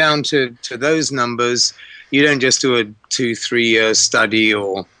 When you're down to those numbers, you don't just do a 2-3 year study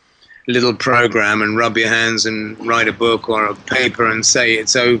or little program and rub your hands and write a book or a paper and say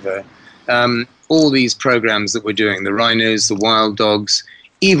it's over. All these programs that we're doing, the rhinos, the wild dogs,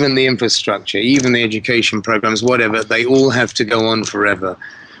 even the infrastructure, even the education programs, whatever, they all have to go on forever.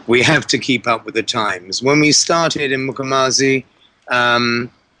 We have to keep up with the times. When we started in Mkomazi,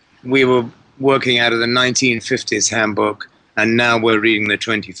 we were working out of the 1950s handbook, and now we're reading the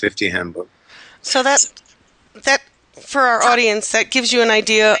 2050 handbook. So that for our audience, that gives you an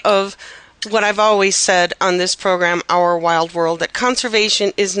idea of what I've always said on this program, Our Wild World, that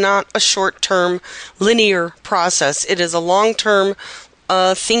conservation is not a short-term linear process. It is a long-term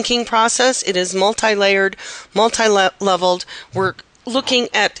thinking process. It is multi-layered, multi-leveled. We're looking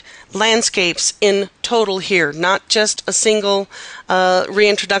at landscapes in total here, not just a single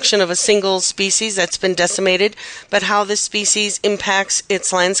reintroduction of a single species that's been decimated, but how this species impacts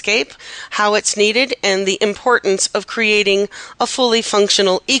its landscape, how it's needed, and the importance of creating a fully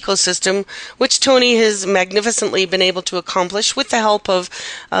functional ecosystem, which Tony has magnificently been able to accomplish with the help of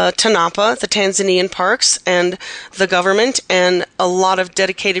TANAPA, the Tanzanian parks, and the government, and a lot of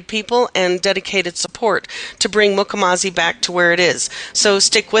dedicated people and dedicated support to bring Mkomazi back to where it is. So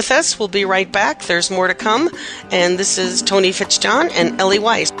stick with us. We'll be right back. There's more to come. And this is Tony Fitzjohn and Ellie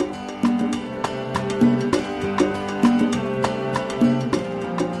Weiss.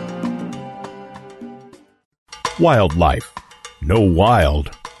 Wildlife. No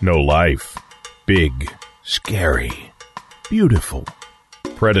wild, no life. Big, scary, beautiful.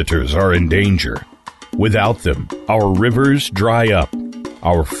 Predators are in danger. Without them, our rivers dry up,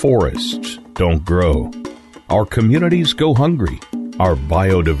 our forests don't grow, our communities go hungry, our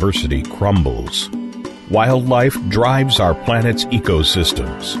biodiversity crumbles. Wildlife drives our planet's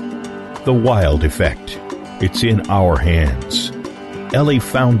ecosystems. The Wild Effect. It's in our hands. Ellie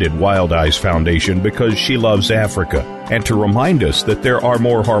founded Wild Eyes Foundation because she loves Africa and to remind us that there are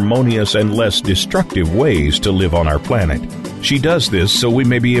more harmonious and less destructive ways to live on our planet. She does this so we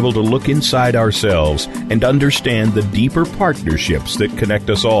may be able to look inside ourselves and understand the deeper partnerships that connect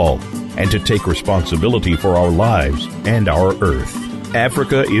us all, and to take responsibility for our lives and our Earth.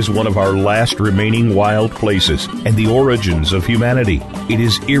 Africa is one of our last remaining wild places and the origins of humanity. It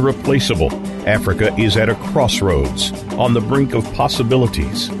is irreplaceable. Africa is at a crossroads, on the brink of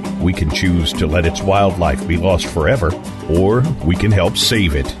possibilities. We can choose to let its wildlife be lost forever, or we can help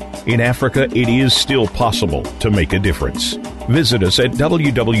save it. In Africa, it is still possible to make a difference. Visit us at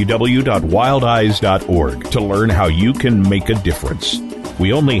www.wildeyes.org to learn how you can make a difference.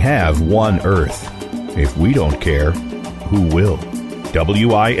 We only have one Earth. If we don't care, who will?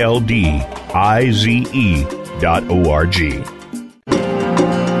 WildlifeNOW.org.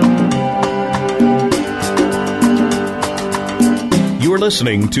 You're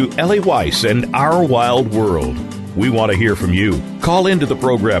listening to Ellie Weiss and Our Wild World. We want to hear from you. Call into the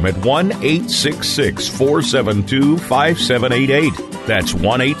program at 1-866-472-5788. That's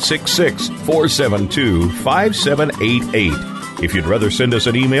 1-866-472-5788. If you'd rather send us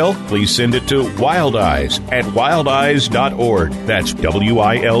an email, please send it to wildeyes@wildeyes.org. That's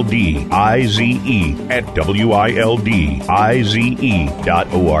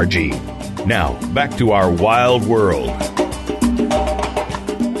WILDIZE@WILDIZE.org. Now, back to our wild world.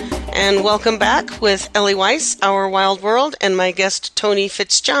 And welcome back with Ellie Weiss, Our Wild World, and my guest, Tony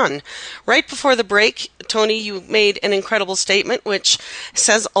Fitzjohn. Right before the break, Tony, you made an incredible statement which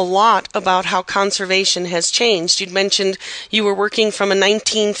says a lot about how conservation has changed. You'd mentioned you were working from a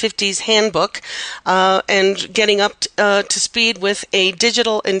 1950s handbook and getting up to speed with a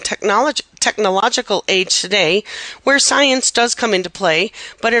digital and technological age today, where science does come into play,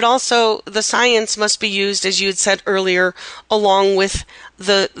 but the science must be used, as you had said earlier, along with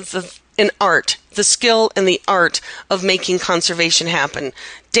the skill and the art of making conservation happen.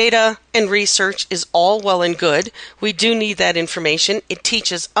 Data and research is all well and good. We do need that information. It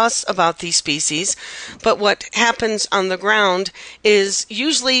teaches us about these species. But what happens on the ground is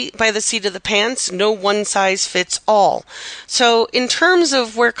usually by the seat of the pants, no one size fits all. So in terms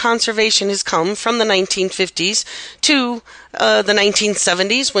of where conservation has come from the 1950s to the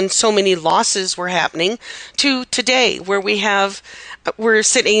 1970s, when so many losses were happening, to today, where we're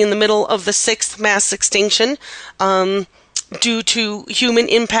sitting in the middle of the 6th mass extinction due to human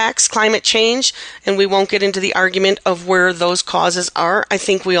impacts, climate change, and we won't get into the argument of where those causes are. I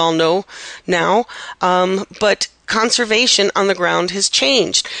think we all know now. But conservation on the ground has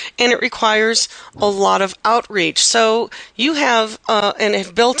changed, and it requires a lot of outreach. So you have and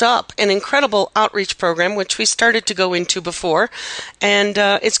have built up an incredible outreach program, which we started to go into before, and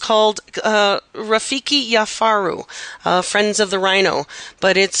it's called Rafiki Yafaru, Friends of the Rhino.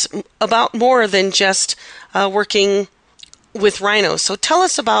 But it's about more than just working with rhinos. So tell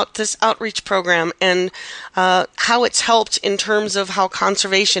us about this outreach program and how it's helped in terms of how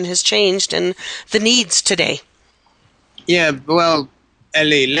conservation has changed and the needs today. Yeah, well,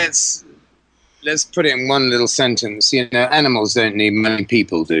 Ellie, let's put it in one little sentence. You know, animals don't need money,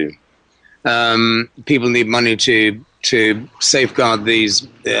 people do. People need money to safeguard these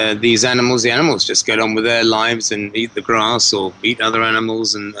animals. The animals just get on with their lives and eat the grass or eat other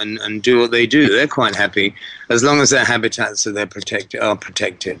animals and do what they do. They're quite happy as long as their habitats are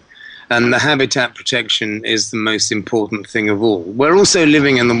protected. And the habitat protection is the most important thing of all. We're also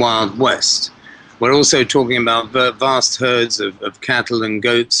living in the Wild West. We're also talking about vast herds of cattle and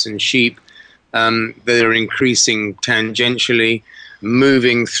goats and sheep that are increasing tangentially,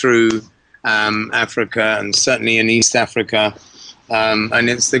 moving through Africa and certainly in East Africa. And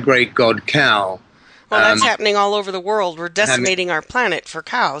it's the great god cow. Well, that's happening all over the world. We're decimating our planet for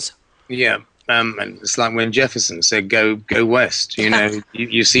cows. Yeah. And it's like when Jefferson said, go west. You know,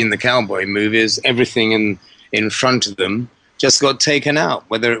 you've seen the cowboy movies. Everything in front of them just got taken out,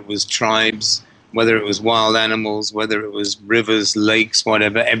 whether it was tribes, whether it was wild animals, whether it was rivers, lakes,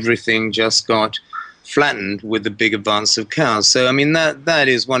 whatever. Everything just got flattened with the big advance of cows. So, I mean, that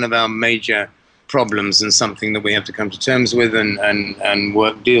is one of our major problems and something that we have to come to terms with and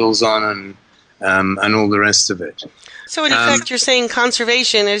work deals on and all the rest of it. So, in effect, you're saying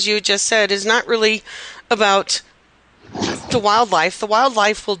conservation, as you just said, is not really about the wildlife. The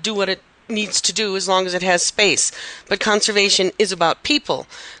wildlife will do what it needs to do as long as it has space. But conservation is about people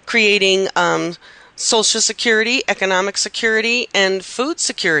creating Social security, economic security, and food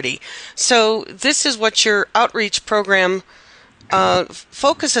security. So this is what your outreach program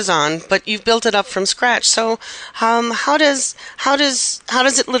focuses on, but you've built it up from scratch. So how does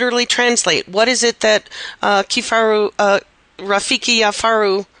it literally translate? What is it that Rafiki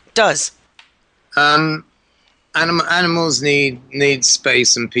Yafaru does? Animals need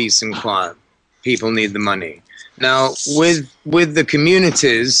space and peace and quiet. People need the money. Now, with the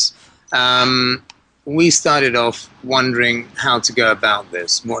communities, we started off wondering how to go about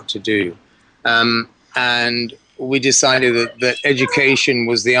this, what to do, and we decided that education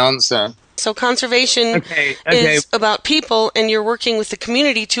was the answer. So conservation is about people, and you're working with the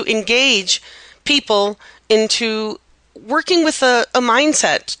community to engage people into working with a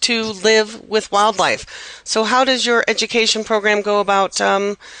mindset to live with wildlife. So how does your education program go about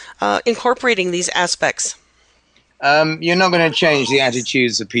incorporating these aspects? You're not going to change the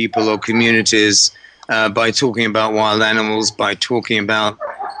attitudes of people or communities by talking about wild animals, by talking about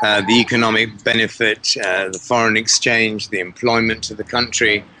the economic benefit, the foreign exchange, the employment to the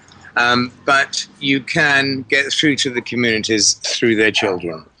country. But you can get through to the communities through their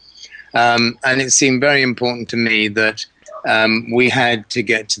children. And it seemed very important to me that we had to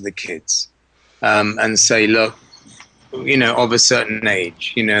get to the kids and say, look, of a certain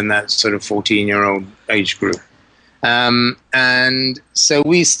age, in that sort of 14-year-old age group. And so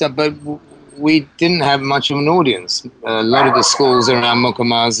but we didn't have much of an audience. A lot of the schools around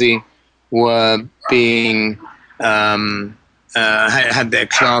Mkomazi were being, had their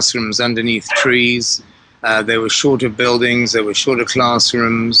classrooms underneath trees. There were shorter buildings, there were shorter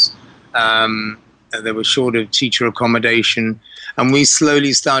classrooms. There was short of teacher accommodation, and we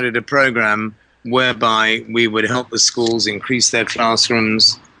slowly started a program whereby we would help the schools increase their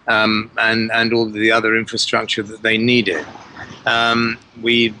classrooms and all the other infrastructure that they needed.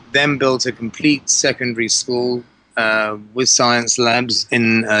 We then built a complete secondary school with science labs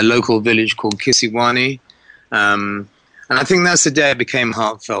in a local village called Kisiwani. And I think that's the day it became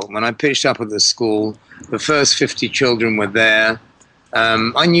heartfelt. When I pitched up at the school, the first 50 children were there.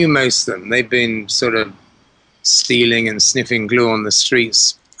 I knew most of them. They'd been sort of stealing and sniffing glue on the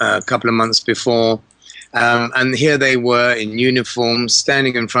streets a couple of months before. And here they were in uniform,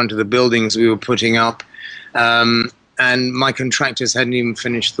 standing in front of the buildings we were putting up. And my contractors hadn't even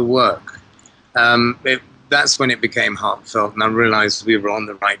finished the work. That's when it became heartfelt, and I realized we were on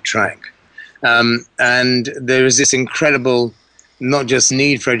the right track. And there is this incredible, not just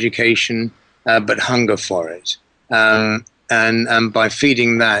need for education, but hunger for it. And by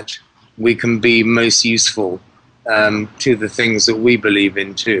feeding that, we can be most useful to the things that we believe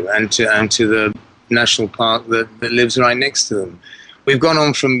in too, and to the national park that lives right next to them. We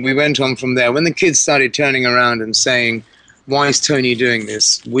went on from there. When the kids started turning around and saying, "Why is Tony doing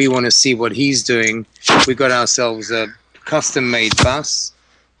this? We want to see what he's doing." We got ourselves a custom-made bus,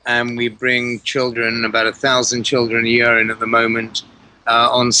 and we bring children, about 1,000 children a year in at the moment,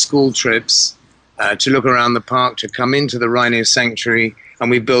 on school trips. To look around the park, to come into the rhino sanctuary, and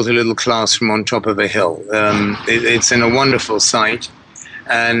we built a little classroom on top of a hill. It's in a wonderful site,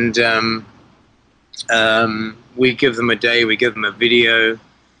 and we give them a day, we give them a video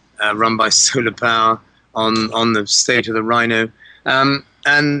run by solar power on the state of the rhino,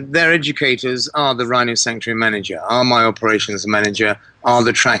 and their educators are the rhino sanctuary manager, are my operations manager, are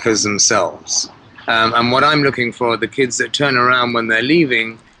the trackers themselves. And what I'm looking for are the kids that turn around when they're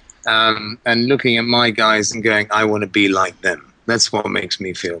leaving, and looking at my guys and going, I want to be like them. That's what makes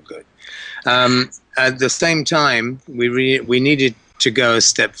me feel good. At the same time, we needed to go a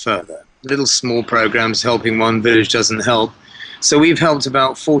step further. Little small programs helping one village doesn't help. So we've helped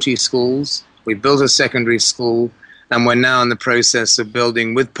about 40 schools. We built a secondary school, and we're now in the process of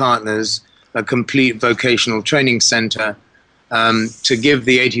building with partners a complete vocational training center to give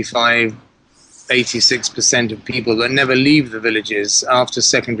the 86% of people that never leave the villages after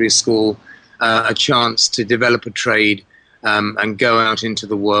secondary school a chance to develop a trade and go out into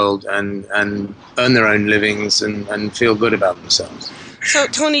the world and earn their own livings and feel good about themselves. So,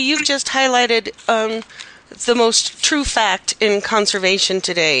 Tony, you've just highlighted the most true fact in conservation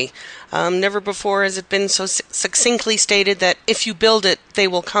today. Never before has it been so succinctly stated that if you build it, they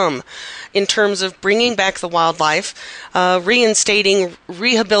will come. In terms of bringing back the wildlife, reinstating,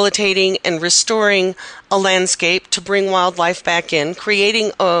 rehabilitating, and restoring a landscape to bring wildlife back in,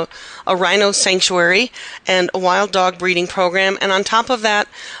 creating a rhino sanctuary and a wild dog breeding program, and on top of that,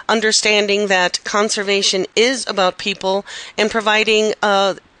 understanding that conservation is about people and providing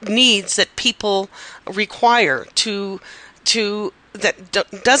needs that people require to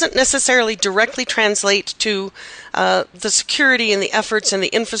doesn't necessarily directly translate to the security and the efforts and the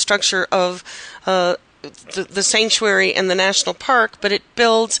infrastructure of the sanctuary and the national park, but it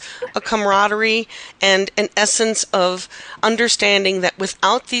builds a camaraderie and an essence of understanding that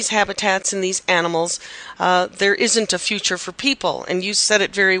without these habitats and these animals, there isn't a future for people. And you said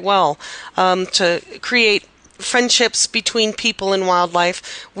it very well. To create friendships between people and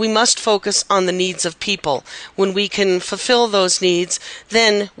wildlife, we must focus on the needs of people. When we can fulfill those needs,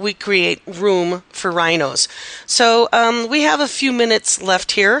 then we create room for rhinos. So we have a few minutes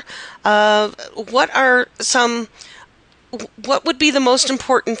left here. What would be the most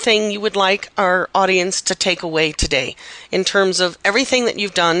important thing you would like our audience to take away today in terms of everything that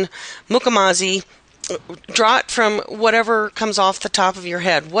you've done? Mkomazi, draw it from whatever comes off the top of your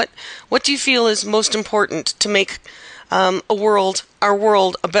head. What do you feel is most important to make our world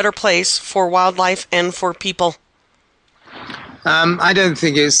a better place for wildlife and for people? I don't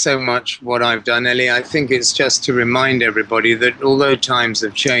think it's so much what I've done, Ellie. I think it's just to remind everybody that although times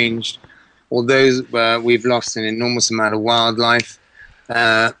have changed, although we've lost an enormous amount of wildlife,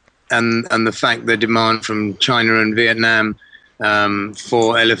 and the fact the demand from China and Vietnam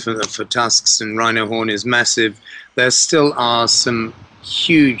for tusks and rhino horn is massive, there still are some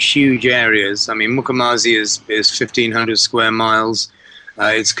huge areas. I mean, Mkomazi is 1,500 square miles.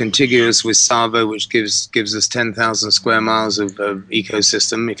 It's contiguous with Tsavo, which gives us 10,000 square miles of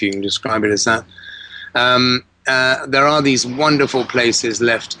ecosystem, if you can describe it as that. There are these wonderful places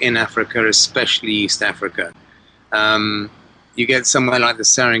left in Africa, especially East Africa. You get somewhere like the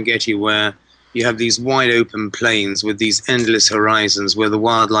Serengeti, where you have these wide open plains with these endless horizons where the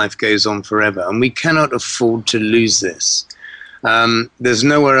wildlife goes on forever. And we cannot afford to lose this. There's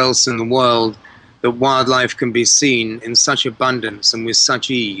nowhere else in the world that wildlife can be seen in such abundance and with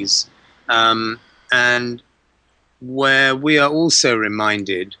such ease. And where we are also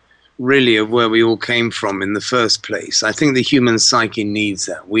reminded really of where we all came from in the first place. I think the human psyche needs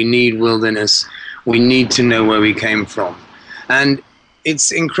that. We need wilderness. We need to know where we came from. And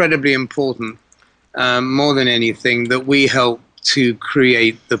it's incredibly important, more than anything, that we help to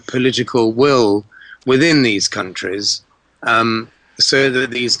create the political will within these countries, so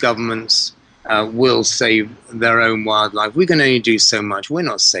that these governments will save their own wildlife. We can only do so much. We're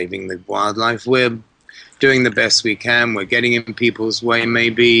not saving the wildlife. We're doing the best we can. We're getting in people's way,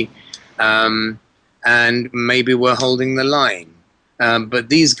 maybe, and maybe we're holding the line. But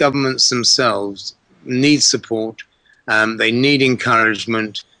these governments themselves need support. They need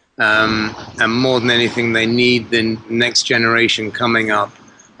encouragement, and more than anything, they need the next generation coming up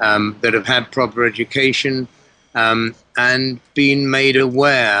that have had proper education and been made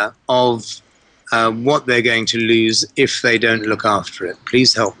aware of what they're going to lose if they don't look after it.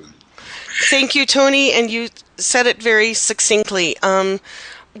 Please help them. Thank you, Tony, and you said it very succinctly.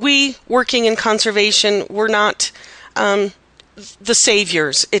 We, working in conservation, we're not the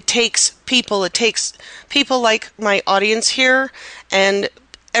saviors. It takes people like my audience here and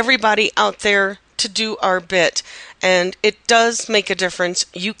everybody out there to do our bit. And it does make a difference.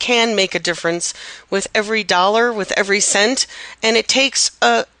 You can make a difference with every dollar, with every cent. And it takes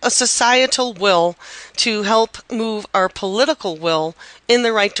a societal will to help move our political will in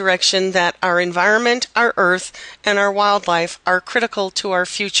the right direction, that our environment, our earth, and our wildlife are critical to our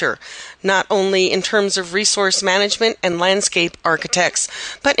future, not only in terms of resource management and landscape architects,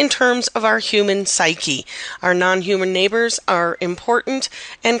 but in terms of our human psyche. Our non-human neighbors are important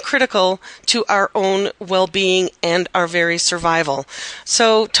and critical to our own well-being and our very survival.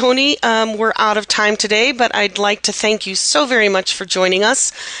 So, Tony, we're out of time today, but I'd like to thank you so very much for joining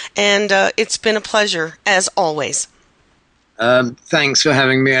us, and it's been a pleasure, as always. Thanks for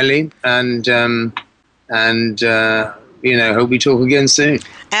having me, Ellie, and hope we talk again soon.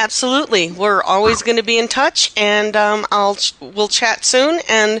 Absolutely. We're always going to be in touch, and we'll chat soon.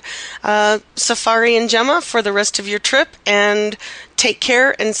 And Safari and Gemma for the rest of your trip, and take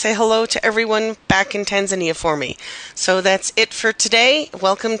care and say hello to everyone back in Tanzania for me. So that's it for today.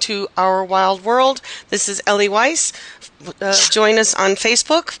 Welcome to Our Wild World. This is Ellie Weiss. Join us on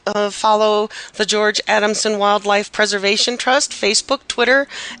Facebook. Follow the George Adamson Wildlife Preservation Trust, Facebook, Twitter,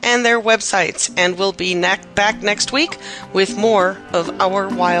 and their websites. And we'll be back next week with more of Our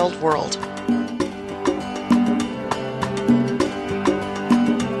Wild World.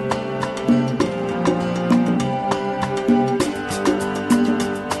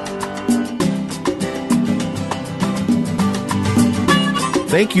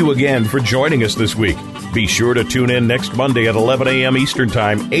 Thank you again for joining us this week. Be sure to tune in next Monday at 11 a.m. Eastern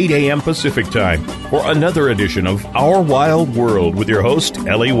Time, 8 a.m. Pacific Time for another edition of Our Wild World with your host,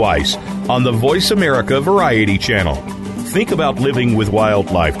 Ellie Weiss, on the Voice America Variety Channel. Think about living with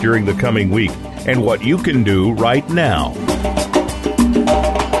wildlife during the coming week and what you can do right now.